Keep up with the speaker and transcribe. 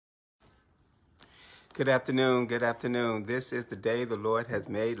Good afternoon. Good afternoon. This is the day the Lord has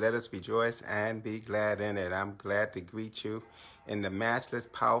made. Let us rejoice and be glad in it. I'm glad to greet you in the matchless,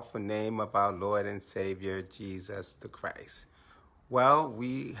 powerful name of our Lord and Savior, Jesus the Christ. Well,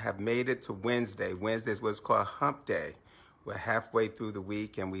 we have made it to Wednesday. Wednesday is what's called Hump Day. We're halfway through the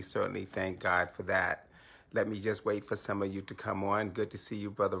week, and we certainly thank God for that. Let me just wait for some of you to come on. Good to see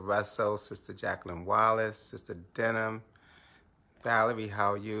you, Brother Russell, Sister Jacqueline Wallace, Sister Denham. Valerie,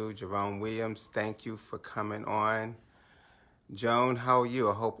 how are you? Jerome Williams, thank you for coming on. Joan, how are you?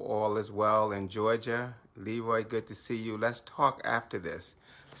 I hope all is well in Georgia. Leroy, good to see you. Let's talk after this.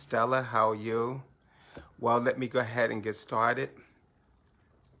 Stella, how are you? Well, let me go ahead and get started.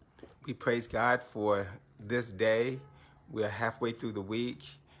 We praise God for this day. We're halfway through the week.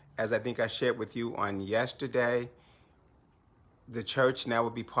 As I think I shared with you on yesterday, the church now will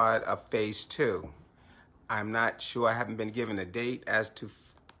be part of phase 2. I'm not sure, I haven't been given a date as to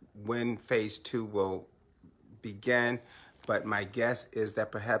when phase 2 will begin, but my guess is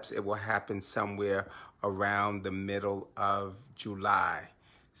that perhaps it will happen somewhere around the middle of July.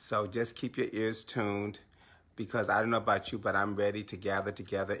 So just keep your ears tuned, because I don't know about you, but I'm ready to gather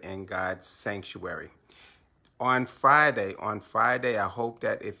together in God's sanctuary. On Friday, I hope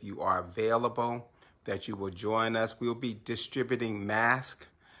that if you are available, that you will join us. We'll be distributing masks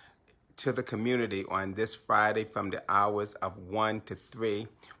to the community on this Friday from the hours of 1 to 3.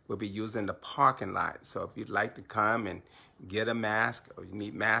 We'll be using the parking lot. So if you'd like to come and get a mask, or you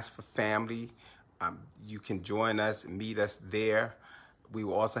need masks for family, you can join us and meet us there. We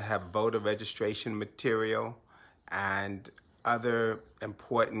will also have voter registration material and other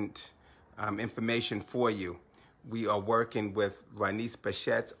important information for you. We are working with Ronise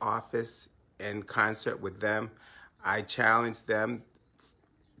Bachette's office in concert with them. I challenge them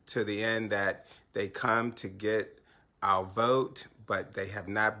to the end that they come to get our vote, but they have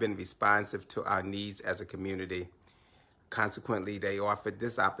not been responsive to our needs as a community. Consequently, they offered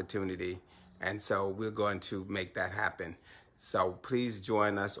this opportunity, and so we're going to make that happen. So please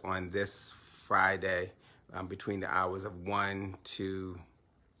join us on this Friday between the hours of 1 to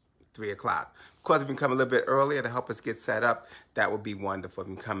 3 o'clock. Of course, if you can come a little bit earlier to help us get set up, that would be wonderful. If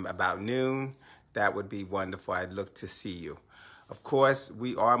you can come about noon, that would be wonderful. I'd look to see you. Of course,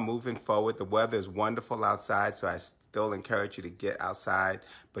 we are moving forward. The weather is wonderful outside, so I still encourage you to get outside,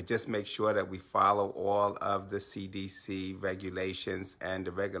 but just make sure that we follow all of the CDC regulations and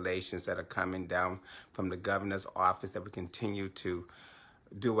the regulations that are coming down from the governor's office, that we continue to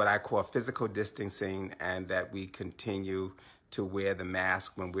do what I call physical distancing, and that we continue to wear the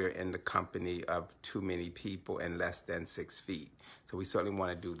mask when we're in the company of too many people and less than 6 feet. So we certainly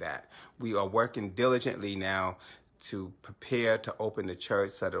want to do that. We are working diligently now to prepare to open the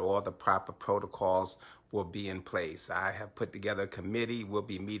church so that all the proper protocols will be in place. I have put together a committee. We'll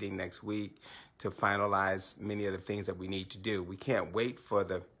be meeting next week to finalize many of the things that we need to do. We can't wait for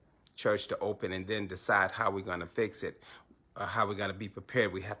the church to open and then decide how we're going to fix it, or how we're going to be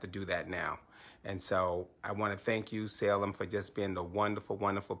prepared. We have to do that now. And so I want to thank you, Salem, for just being the wonderful,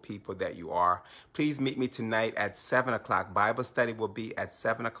 wonderful people that you are. Please meet me tonight at 7 o'clock. Bible study will be at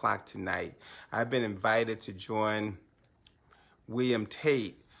 7 o'clock tonight. I've been invited to join William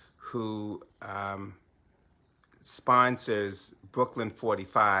Tate, who sponsors Brooklyn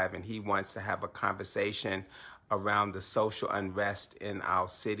 45, and he wants to have a conversation around the social unrest in our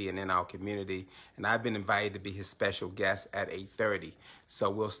city and in our community. And I've been invited to be his special guest at 8:30. So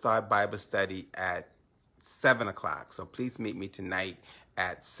we'll start Bible study at 7 o'clock. So please meet me tonight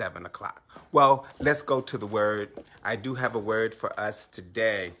at 7 o'clock. Well, let's go to the word. I do have a word for us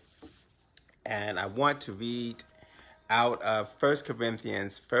today. And I want to read out of 1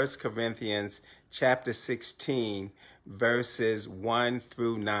 Corinthians chapter 16, verses 1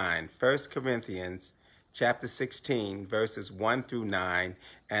 through 9. 1 Corinthians chapter 16, verses 1 through 9,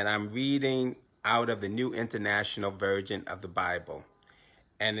 and I'm reading out of the New International Version of the Bible.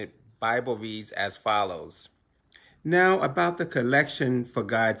 And the Bible reads as follows. Now about the collection for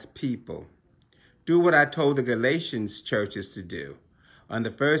God's people. Do what I told the Galatians churches to do. On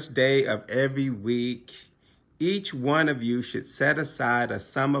the first day of every week, each one of you should set aside a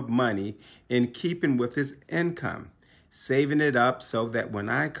sum of money in keeping with his income, saving it up so that when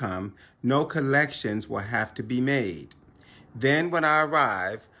I come, no collections will have to be made. Then when I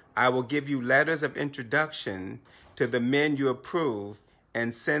arrive, I will give you letters of introduction to the men you approve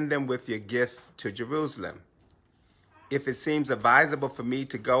and send them with your gift to Jerusalem. If it seems advisable for me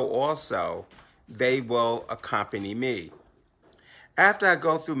to go also, they will accompany me. After I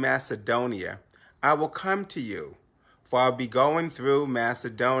go through Macedonia, I will come to you, for I'll be going through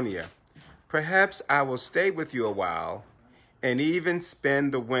Macedonia. Perhaps I will stay with you a while and even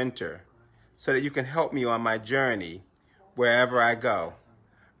spend the winter. so that you can help me on my journey wherever I go.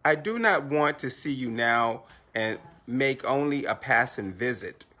 I do not want to see you now and make only a passing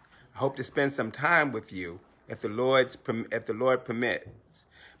visit. I hope to spend some time with you if the Lord permits.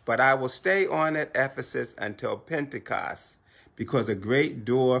 But I will stay on at Ephesus until Pentecost, because a great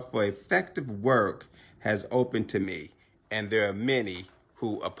door for effective work has opened to me, and there are many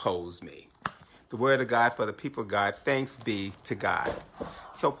who oppose me. The word of God for the people of God. Thanks be to God.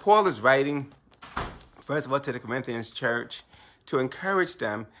 So Paul is writing, first of all, to the Corinthians church to encourage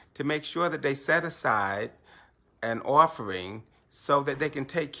them to make sure that they set aside an offering so that they can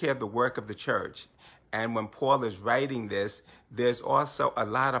take care of the work of the church. And when Paul is writing this, there's also a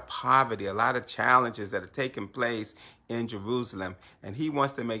lot of poverty, a lot of challenges that are taking place in Jerusalem. And he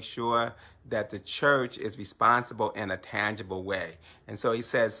wants to make sure that the church is responsible in a tangible way. And so he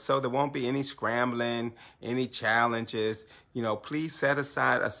says, so there won't be any scrambling, any challenges. You know, please set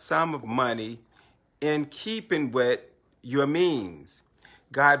aside a sum of money in keeping with your means.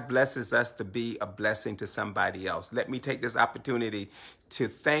 God blesses us to be a blessing to somebody else. Let me take this opportunity to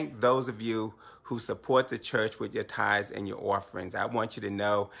thank those of you who support the church with your tithes and your offerings. I want you to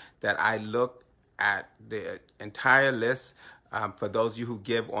know that I look at the entire list for those of you who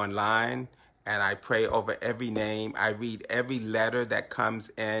give online, and I pray over every name. I read every letter that comes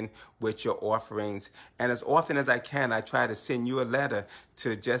in with your offerings. And as often as I can, I try to send you a letter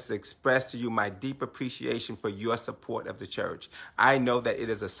to just express to you my deep appreciation for your support of the church. I know that it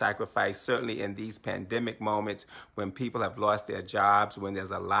is a sacrifice, certainly in these pandemic moments when people have lost their jobs, when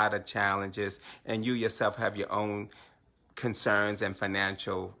there's a lot of challenges, and you yourself have your own concerns and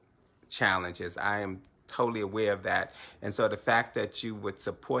financial challenges. I am totally aware of that. And so the fact that you would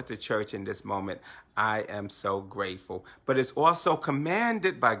support the church in this moment, I am so grateful. But it's also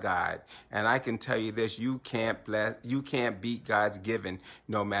commanded by God. And I can tell you this, you can't beat God's giving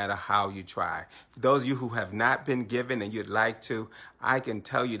no matter how you try. For those of you who have not been given and you'd like to, I can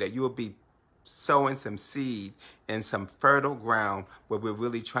tell you that you will be sowing some seed in some fertile ground where we're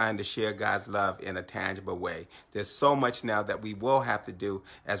really trying to share God's love in a tangible way. There's so much now that we will have to do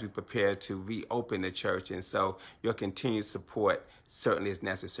as we prepare to reopen the church, and so your continued support certainly is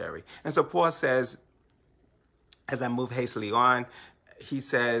necessary. And so Paul says, as I move hastily on, he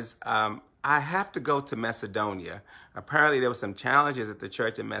says, I have to go to Macedonia. Apparently there were some challenges at the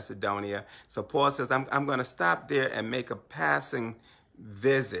church in Macedonia. So Paul says, I'm going to stop there and make a passing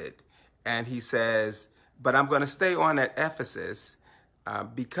visit. And he says, but I'm going to stay on at Ephesus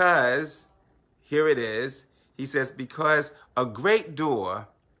because, here it is, he says, because a great door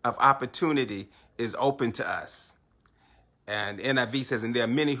of opportunity is open to us. And NIV says, and there are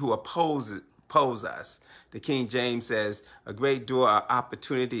many who oppose us. The King James says, a great door of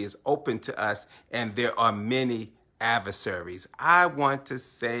opportunity is open to us, and there are many adversaries. I want to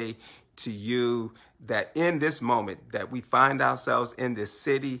say to you that in this moment that we find ourselves in this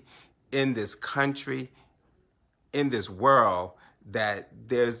city, in this country, in this world, that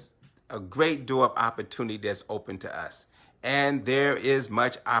there's a great door of opportunity that's open to us. And there is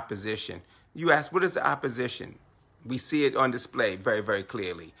much opposition. You ask, what is the opposition? We see it on display very, very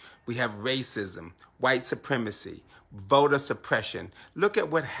clearly. We have racism, white supremacy, voter suppression. Look at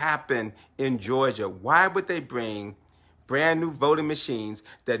what happened in Georgia. Why would they bring brand new voting machines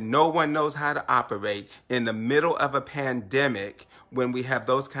that no one knows how to operate in the middle of a pandemic when we have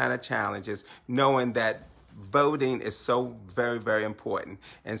those kind of challenges, knowing that voting is so very, very important?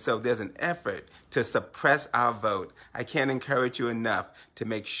 And so there's an effort to suppress our vote. I can't encourage you enough to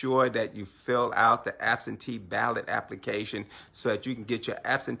make sure that you fill out the absentee ballot application so that you can get your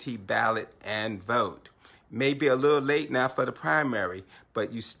absentee ballot and vote. Maybe a little late now for the primary,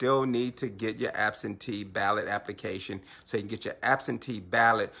 but you still need to get your absentee ballot application so you can get your absentee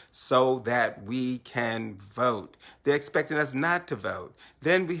ballot so that we can vote. They're expecting us not to vote.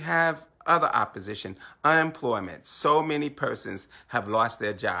 Then we have other opposition, unemployment. So many persons have lost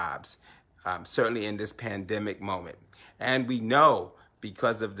their jobs, certainly in this pandemic moment. And we know,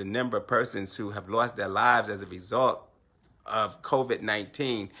 because of the number of persons who have lost their lives as a result of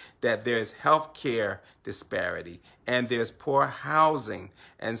COVID-19, that there's healthcare disparity and there's poor housing.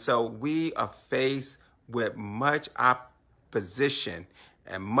 And so we are faced with much opposition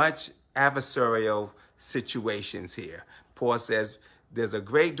and much adversarial situations here. Paul says there's a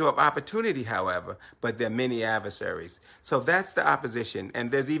great door of opportunity, however, but there are many adversaries. So that's the opposition, and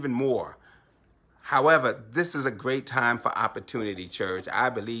there's even more. However, this is a great time for opportunity, church. I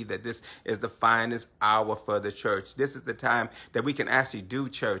believe that this is the finest hour for the church. This is the time that we can actually do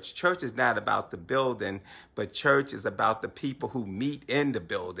church. Church is not about the building, but church is about the people who meet in the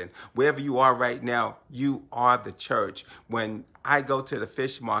building. Wherever you are right now, you are the church. When I go to the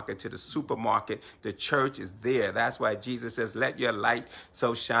fish market, to the supermarket. The church is there. That's why Jesus says, let your light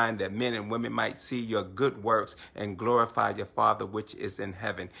so shine that men and women might see your good works and glorify your Father which is in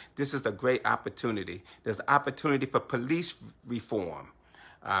heaven. This is a great opportunity. There's an opportunity for police reform.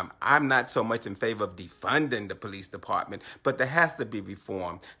 I'm not so much in favor of defunding the police department, but there has to be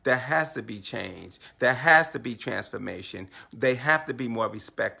reform. There has to be change. There has to be transformation. They have to be more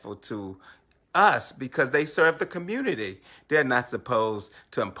respectful to us because they serve the community. They're not supposed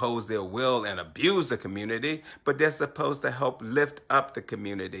to impose their will and abuse the community, but they're supposed to help lift up the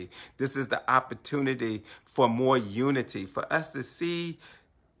community. This is the opportunity for more unity, for us to see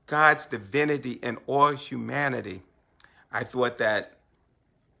God's divinity in all humanity. I thought that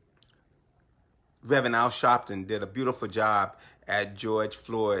Reverend Al Sharpton did a beautiful job at George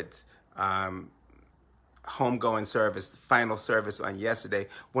Floyd's homegoing service, final service on yesterday,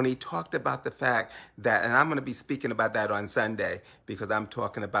 when he talked about the fact that, and I'm going to be speaking about that on Sunday because I'm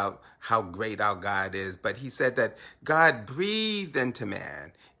talking about how great our God is, but he said that God breathed into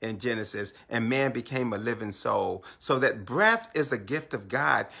man in Genesis and man became a living soul, so that breath is a gift of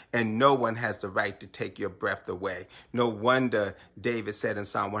God and no one has the right to take your breath away. No wonder David said in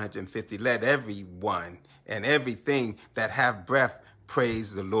Psalm 150, let everyone and everything that have breath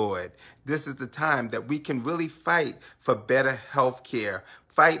praise the Lord. This is the time that we can really fight for better health care,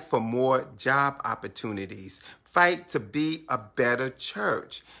 fight for more job opportunities, fight to be a better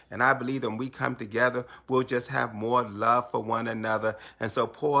church. And I believe when we come together, we'll just have more love for one another. And so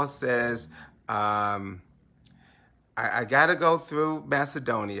Paul says, I got to go through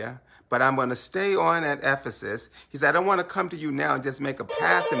Macedonia, but I'm going to stay on at Ephesus. He said, I don't want to come to you now and just make a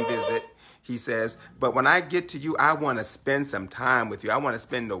passing visit. He says, but when I get to you, I want to spend some time with you. I want to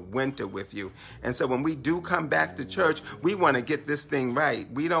spend the winter with you. And so when we do come back to church, we want to get this thing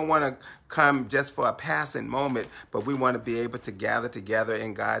right. We don't want to come just for a passing moment, but we want to be able to gather together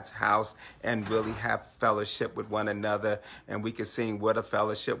in God's house and really have fellowship with one another. And we can sing, what a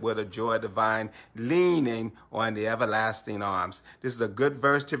fellowship, what a joy divine, leaning on the everlasting arms. This is a good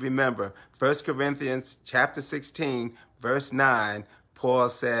verse to remember. 1 Corinthians chapter 16, verse 9, Paul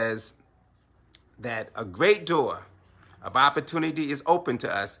says that a great door of opportunity is open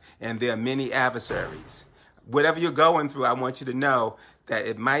to us, and there are many adversaries. Whatever you're going through, I want you to know that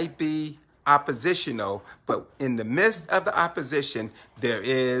it might be oppositional, but in the midst of the opposition, there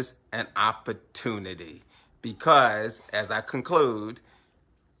is an opportunity. Because, as I conclude,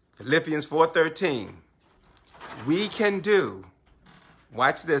 Philippians 4:13, we can do,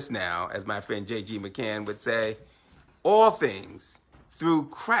 watch this now, as my friend J.G. McCann would say, all things through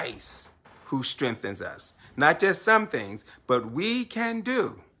Christ who strengthens us. Not just some things, but we can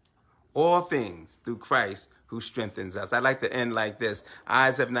do all things through Christ who strengthens us. I like to end like this.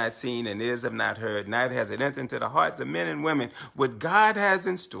 Eyes have not seen and ears have not heard, neither has it entered into the hearts of men and women what God has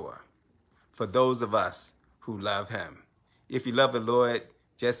in store for those of us who love him. If you love the Lord,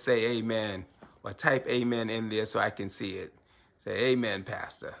 just say amen, or type amen in there so I can see it. Say amen,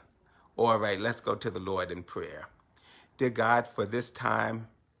 Pastor. All right, let's go to the Lord in prayer. Dear God, for this time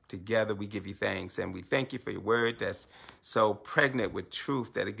together, we give you thanks, and we thank you for your word that's so pregnant with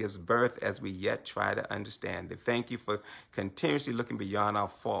truth that it gives birth as we yet try to understand it. Thank you for continuously looking beyond our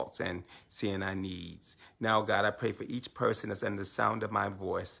faults and seeing our needs. Now, God, I pray for each person that's under the sound of my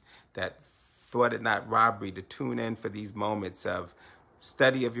voice that thought it not robbery to tune in for these moments of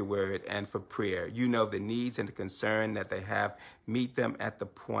study of your word and for prayer. You know the needs and the concern that they have. Meet them at the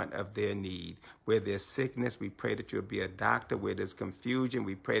point of their need. Where there's sickness, we pray that you'll be a doctor. Where there's confusion,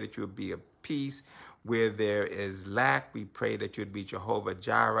 we pray that you'll be a peace. Where there is lack, we pray that you'd be Jehovah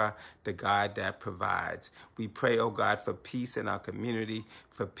Jireh, the God that provides. We pray, oh God, for peace in our community,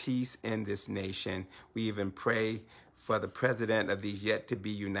 for peace in this nation. We even pray for the president of these yet-to-be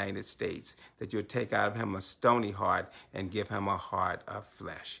United States, that you'll take out of him a stony heart and give him a heart of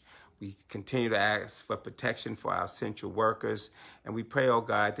flesh. We continue to ask for protection for our essential workers, and we pray, oh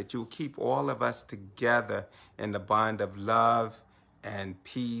God, that you'll keep all of us together in the bond of love and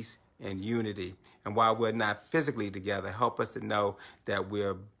peace and unity. And while we're not physically together, help us to know that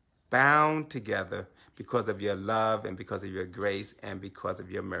we're bound together because of your love and because of your grace and because of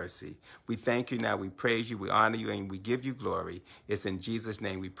your mercy. We thank you now, we praise you, we honor you, and we give you glory. It's in Jesus'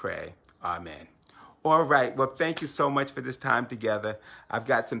 name we pray. Amen. All right, well, thank you so much for this time together. I've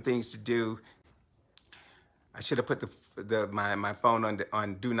got some things to do. I should have put my phone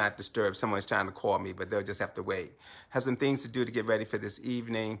on Do Not Disturb. Someone's trying to call me, but they'll just have to wait. Have some things to do to get ready for this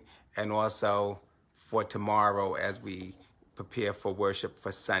evening and also for tomorrow as we prepare for worship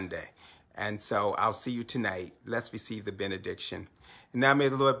for Sunday. And so I'll see you tonight. Let's receive the benediction. And now may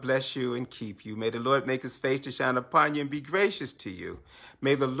the Lord bless you and keep you. May the Lord make his face to shine upon you and be gracious to you.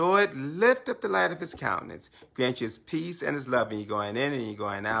 May the Lord lift up the light of his countenance, grant you his peace and his love, and you're going in and you're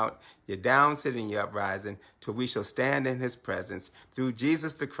going out, you're down sitting, you're uprising, till we shall stand in his presence through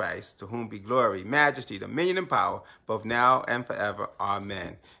Jesus the Christ, to whom be glory, majesty, dominion, and power, both now and forever.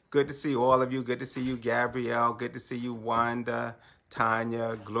 Amen. Good to see all of you. Good to see you, Gabrielle. Good to see you, Wanda,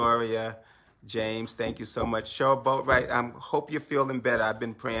 Tanya, Gloria, James. Thank you so much. Showboat, right? I hope you're feeling better. I've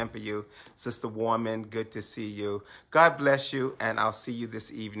been praying for you. Sister Warman, good to see you. God bless you, and I'll see you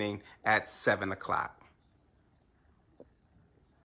this evening at 7 o'clock.